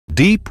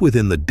Deep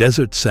within the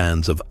desert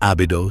sands of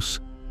Abydos,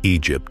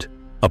 Egypt,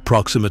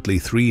 approximately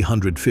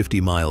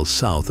 350 miles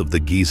south of the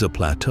Giza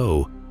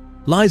Plateau,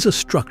 lies a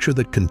structure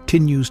that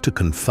continues to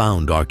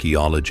confound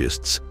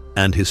archaeologists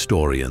and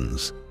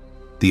historians: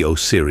 the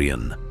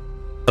Osirian.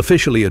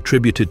 Officially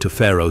attributed to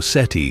Pharaoh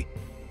Seti,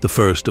 the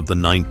first of the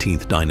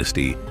 19th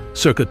dynasty,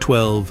 circa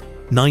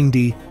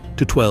 1290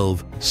 to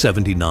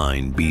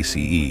 1279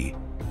 BCE.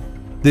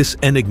 This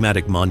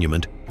enigmatic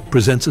monument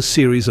presents a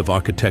series of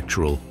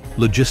architectural,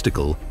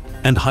 logistical,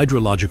 and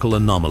hydrological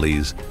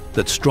anomalies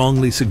that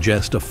strongly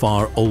suggest a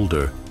far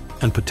older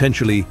and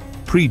potentially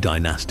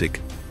pre-dynastic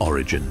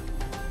origin.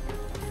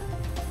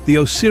 The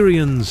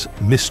Osirians'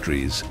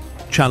 mysteries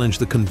challenge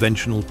the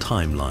conventional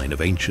timeline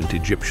of ancient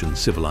Egyptian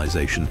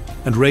civilization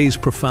and raise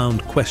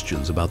profound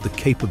questions about the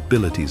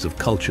capabilities of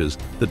cultures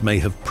that may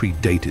have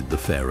predated the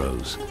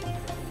pharaohs.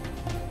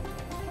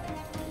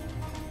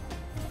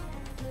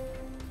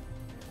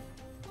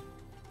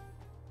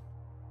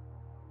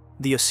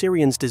 The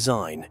Osirians'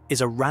 design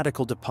is a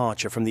radical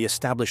departure from the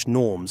established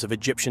norms of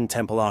Egyptian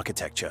temple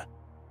architecture.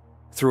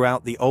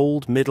 Throughout the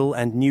Old, Middle,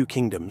 and New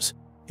Kingdoms,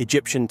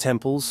 Egyptian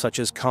temples such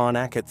as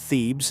Karnak at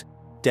Thebes,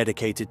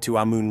 dedicated to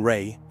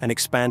Amun-Re and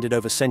expanded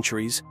over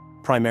centuries,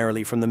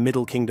 primarily from the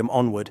Middle Kingdom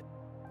onward,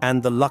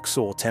 and the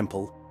Luxor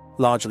Temple,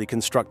 largely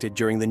constructed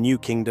during the New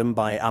Kingdom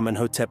by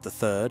Amenhotep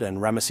III and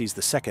Ramesses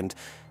II,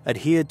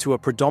 adhered to a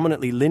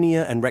predominantly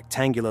linear and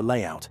rectangular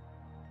layout.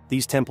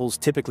 These temples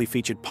typically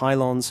featured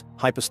pylons,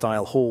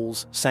 hypostyle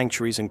halls,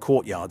 sanctuaries, and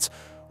courtyards,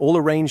 all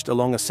arranged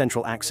along a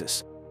central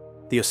axis.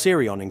 The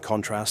Osirion, in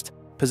contrast,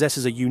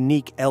 possesses a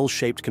unique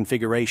L-shaped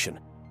configuration,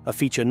 a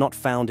feature not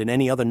found in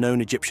any other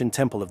known Egyptian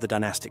temple of the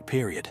dynastic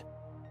period.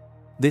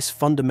 This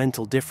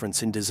fundamental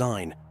difference in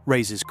design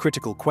raises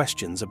critical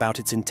questions about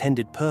its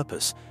intended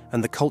purpose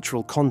and the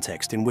cultural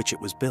context in which it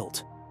was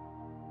built.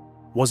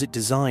 Was it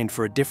designed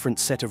for a different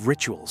set of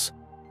rituals,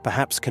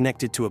 perhaps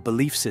connected to a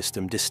belief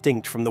system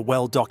distinct from the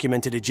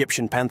well-documented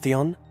Egyptian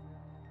pantheon?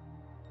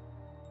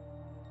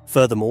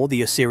 Furthermore,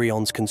 the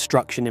Osirion's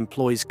construction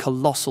employs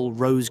colossal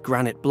rose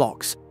granite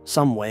blocks,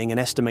 some weighing an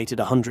estimated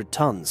 100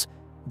 tons.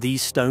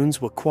 These stones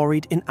were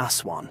quarried in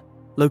Aswan,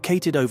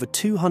 located over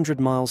 200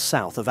 miles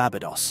south of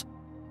Abydos.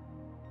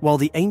 While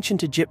the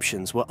ancient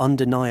Egyptians were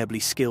undeniably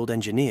skilled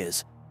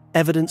engineers,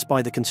 evidenced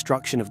by the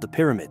construction of the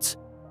pyramids,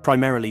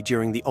 primarily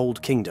during the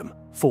Old Kingdom,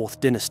 4th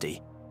dynasty,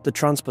 the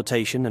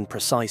transportation and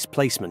precise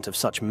placement of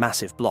such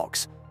massive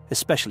blocks,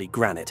 especially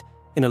granite,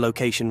 in a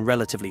location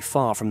relatively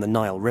far from the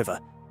Nile River,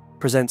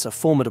 presents a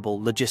formidable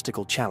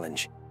logistical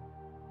challenge.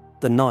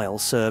 The Nile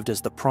served as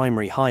the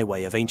primary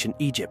highway of ancient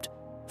Egypt,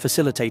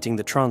 facilitating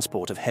the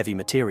transport of heavy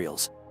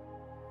materials.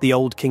 The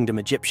Old Kingdom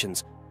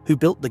Egyptians, who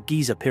built the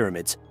Giza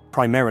pyramids,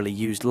 primarily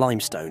used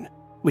limestone,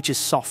 which is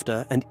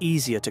softer and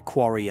easier to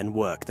quarry and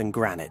work than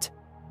granite.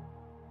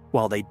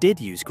 While they did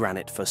use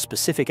granite for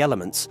specific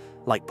elements,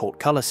 like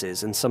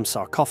portcullises and some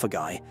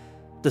sarcophagi,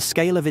 the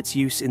scale of its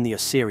use in the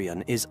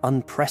Osirian is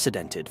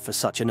unprecedented for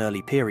such an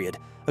early period,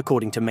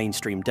 according to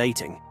mainstream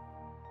dating.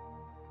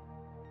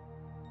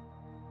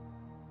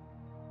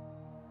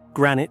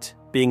 Granite,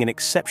 being an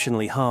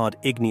exceptionally hard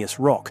igneous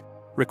rock,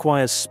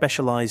 requires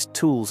specialized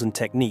tools and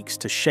techniques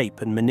to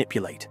shape and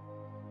manipulate.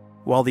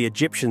 While the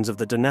Egyptians of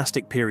the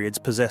dynastic periods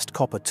possessed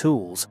copper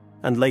tools,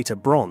 and later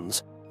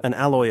bronze, an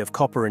alloy of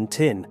copper and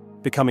tin,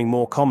 becoming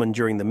more common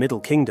during the Middle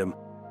Kingdom,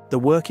 the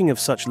working of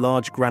such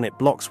large granite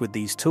blocks with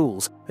these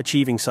tools,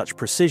 achieving such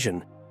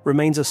precision,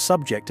 remains a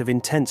subject of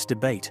intense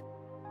debate.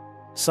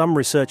 Some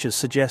researchers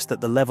suggest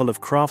that the level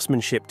of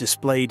craftsmanship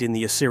displayed in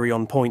the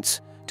Osirion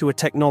points to a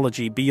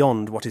technology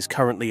beyond what is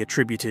currently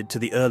attributed to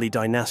the early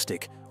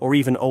dynastic or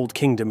even Old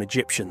Kingdom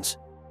Egyptians.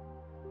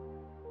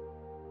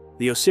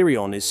 The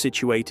Osirion is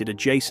situated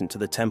adjacent to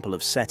the Temple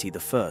of Seti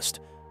I,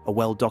 a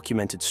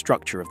well-documented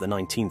structure of the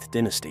 19th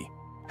dynasty.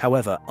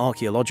 However,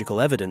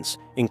 archaeological evidence,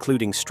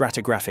 including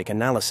stratigraphic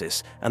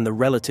analysis and the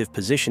relative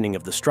positioning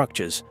of the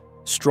structures,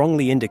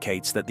 strongly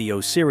indicates that the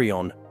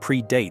Osirion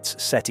predates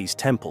Seti's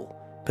temple,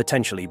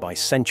 potentially by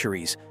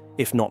centuries,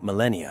 if not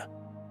millennia.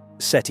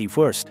 Seti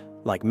I,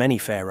 like many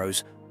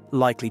pharaohs,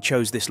 likely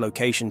chose this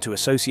location to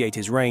associate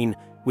his reign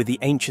with the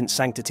ancient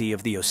sanctity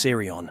of the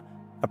Osirion,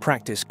 a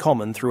practice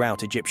common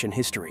throughout Egyptian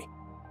history.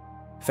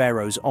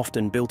 Pharaohs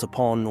often built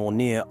upon or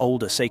near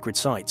older sacred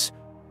sites,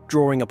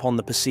 drawing upon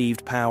the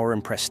perceived power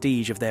and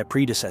prestige of their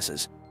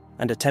predecessors,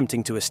 and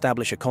attempting to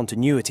establish a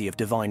continuity of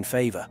divine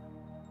favor.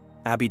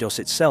 Abydos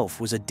itself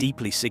was a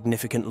deeply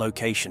significant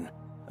location,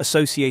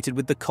 associated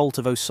with the cult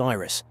of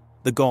Osiris,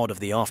 the god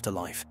of the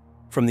afterlife,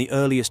 from the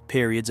earliest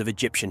periods of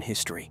Egyptian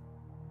history.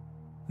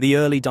 The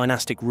early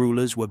dynastic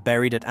rulers were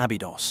buried at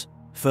Abydos,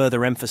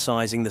 further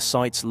emphasizing the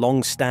site's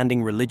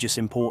long-standing religious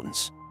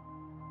importance.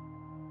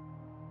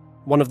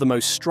 One of the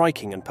most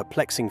striking and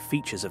perplexing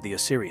features of the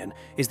Osirian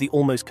is the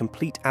almost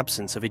complete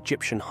absence of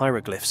Egyptian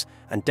hieroglyphs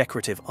and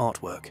decorative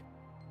artwork.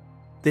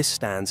 This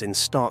stands in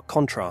stark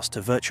contrast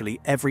to virtually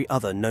every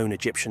other known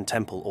Egyptian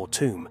temple or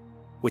tomb,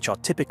 which are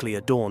typically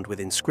adorned with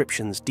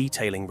inscriptions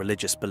detailing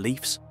religious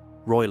beliefs,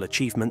 royal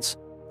achievements,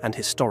 and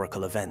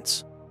historical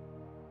events.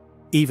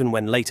 Even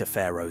when later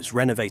pharaohs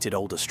renovated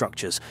older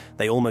structures,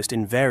 they almost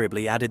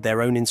invariably added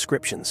their own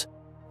inscriptions,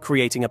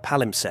 creating a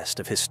palimpsest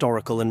of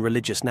historical and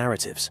religious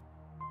narratives.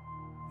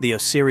 The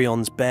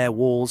Osirion's bare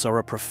walls are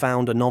a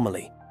profound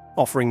anomaly,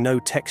 offering no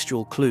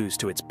textual clues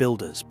to its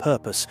builders,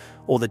 purpose,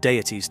 or the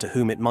deities to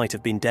whom it might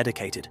have been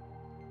dedicated.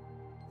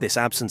 This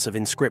absence of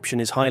inscription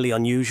is highly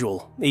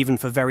unusual, even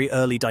for very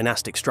early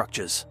dynastic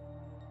structures.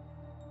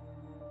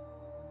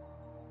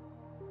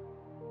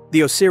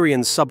 The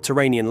Osirion's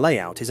subterranean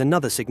layout is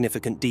another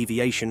significant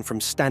deviation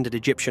from standard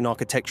Egyptian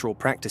architectural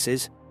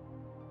practices.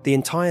 The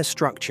entire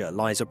structure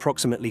lies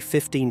approximately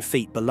 15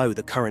 feet below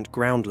the current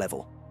ground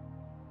level.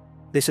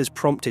 This has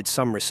prompted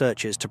some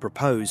researchers to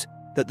propose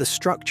that the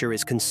structure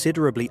is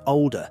considerably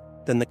older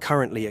than the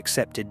currently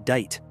accepted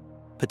date,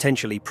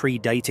 potentially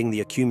predating the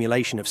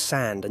accumulation of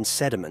sand and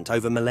sediment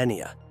over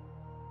millennia.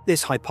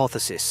 This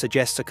hypothesis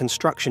suggests a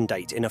construction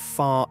date in a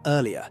far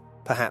earlier,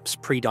 perhaps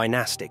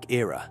pre-dynastic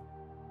era.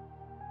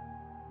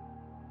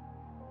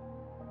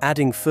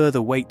 Adding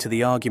further weight to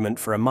the argument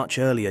for a much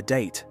earlier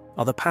date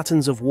are the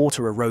patterns of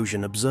water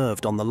erosion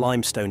observed on the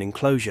limestone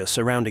enclosure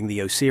surrounding the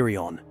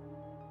Osirion.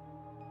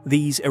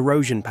 These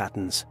erosion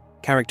patterns,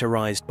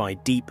 characterized by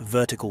deep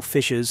vertical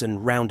fissures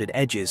and rounded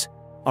edges,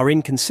 are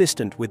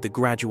inconsistent with the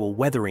gradual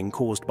weathering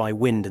caused by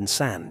wind and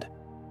sand.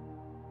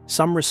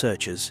 Some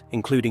researchers,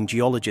 including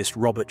geologist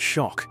Robert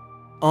Schoch,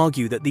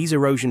 argue that these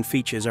erosion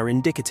features are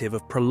indicative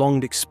of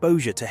prolonged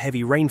exposure to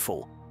heavy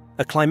rainfall,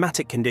 a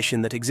climatic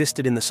condition that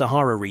existed in the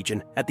Sahara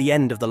region at the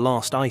end of the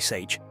last ice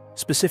age,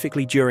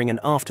 specifically during and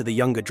after the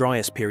Younger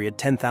Dryas period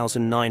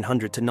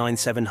 10,900 to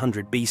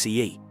 9,700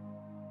 BCE.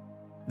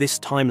 This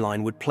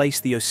timeline would place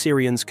the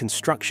Osirion's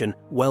construction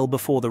well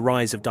before the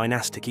rise of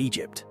dynastic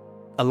Egypt,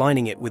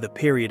 aligning it with a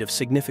period of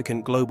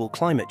significant global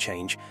climate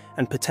change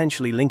and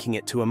potentially linking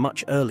it to a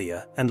much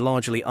earlier and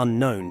largely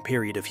unknown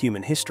period of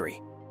human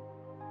history.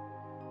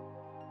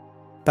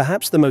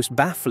 Perhaps the most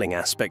baffling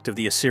aspect of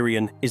the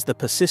Osirion is the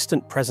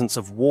persistent presence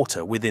of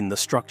water within the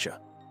structure.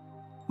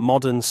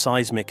 Modern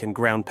seismic and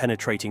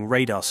ground-penetrating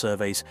radar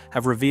surveys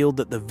have revealed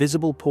that the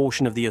visible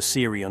portion of the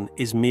Osirion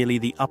is merely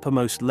the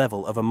uppermost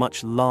level of a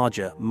much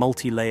larger,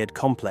 multi-layered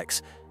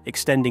complex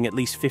extending at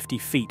least 50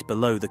 feet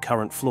below the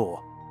current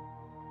floor.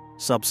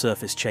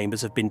 Subsurface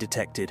chambers have been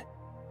detected,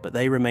 but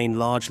they remain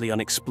largely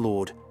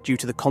unexplored due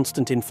to the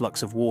constant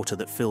influx of water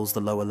that fills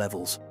the lower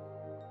levels.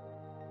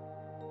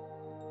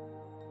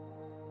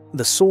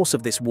 The source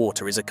of this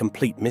water is a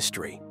complete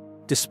mystery.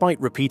 Despite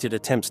repeated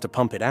attempts to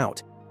pump it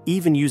out,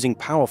 even using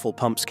powerful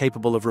pumps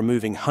capable of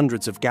removing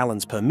hundreds of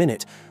gallons per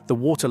minute, the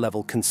water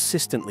level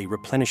consistently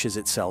replenishes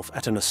itself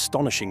at an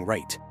astonishing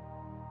rate.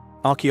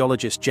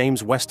 Archaeologist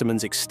James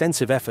Westerman's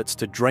extensive efforts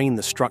to drain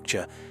the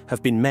structure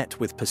have been met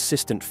with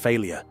persistent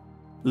failure,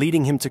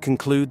 leading him to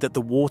conclude that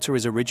the water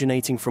is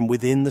originating from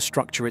within the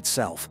structure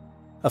itself,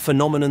 a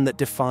phenomenon that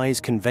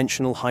defies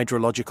conventional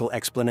hydrological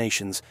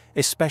explanations,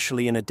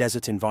 especially in a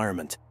desert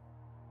environment.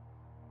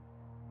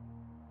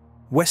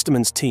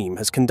 Westerman's team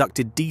has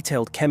conducted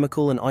detailed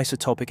chemical and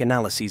isotopic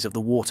analyses of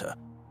the water,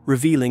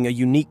 revealing a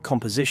unique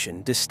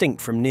composition distinct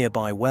from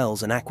nearby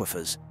wells and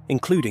aquifers,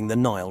 including the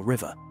Nile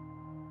River.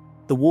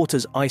 The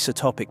water's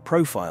isotopic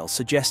profile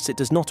suggests it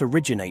does not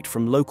originate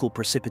from local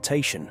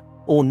precipitation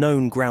or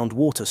known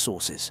groundwater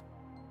sources.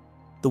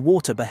 The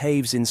water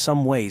behaves in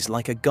some ways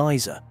like a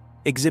geyser,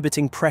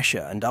 exhibiting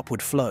pressure and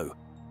upward flow,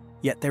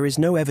 yet there is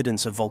no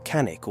evidence of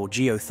volcanic or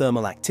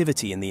geothermal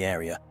activity in the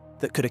area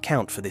that could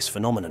account for this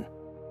phenomenon.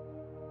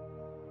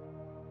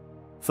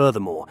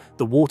 Furthermore,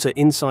 the water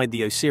inside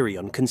the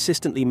Osirion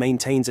consistently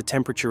maintains a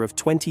temperature of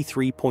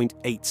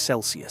 23.8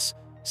 Celsius,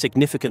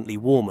 significantly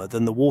warmer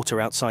than the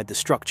water outside the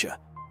structure,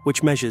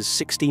 which measures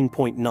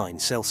 16.9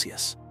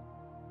 Celsius.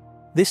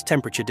 This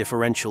temperature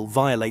differential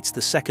violates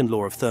the second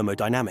law of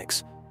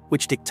thermodynamics,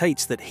 which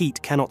dictates that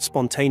heat cannot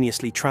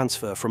spontaneously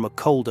transfer from a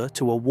colder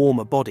to a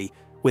warmer body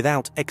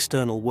without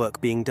external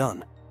work being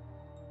done.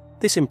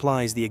 This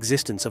implies the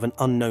existence of an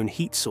unknown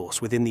heat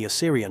source within the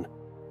Osirion,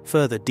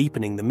 further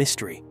deepening the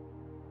mystery.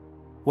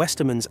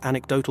 Westerman's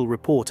anecdotal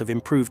report of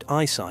improved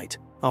eyesight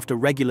after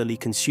regularly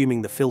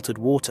consuming the filtered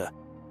water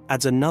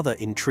adds another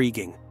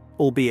intriguing,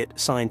 albeit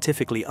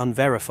scientifically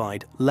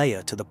unverified,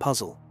 layer to the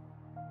puzzle.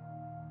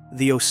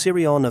 The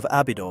Osirion of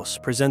Abydos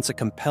presents a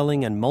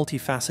compelling and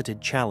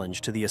multifaceted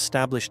challenge to the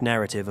established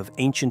narrative of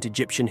ancient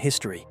Egyptian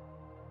history.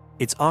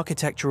 Its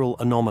architectural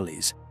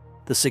anomalies,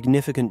 the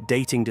significant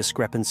dating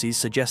discrepancies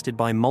suggested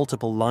by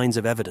multiple lines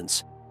of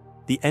evidence,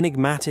 the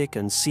enigmatic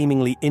and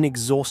seemingly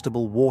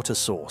inexhaustible water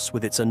source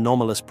with its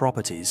anomalous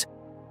properties,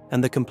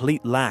 and the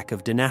complete lack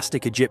of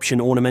dynastic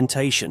Egyptian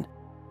ornamentation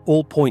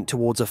all point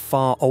towards a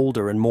far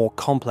older and more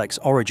complex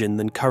origin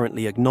than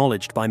currently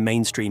acknowledged by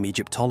mainstream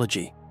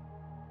Egyptology.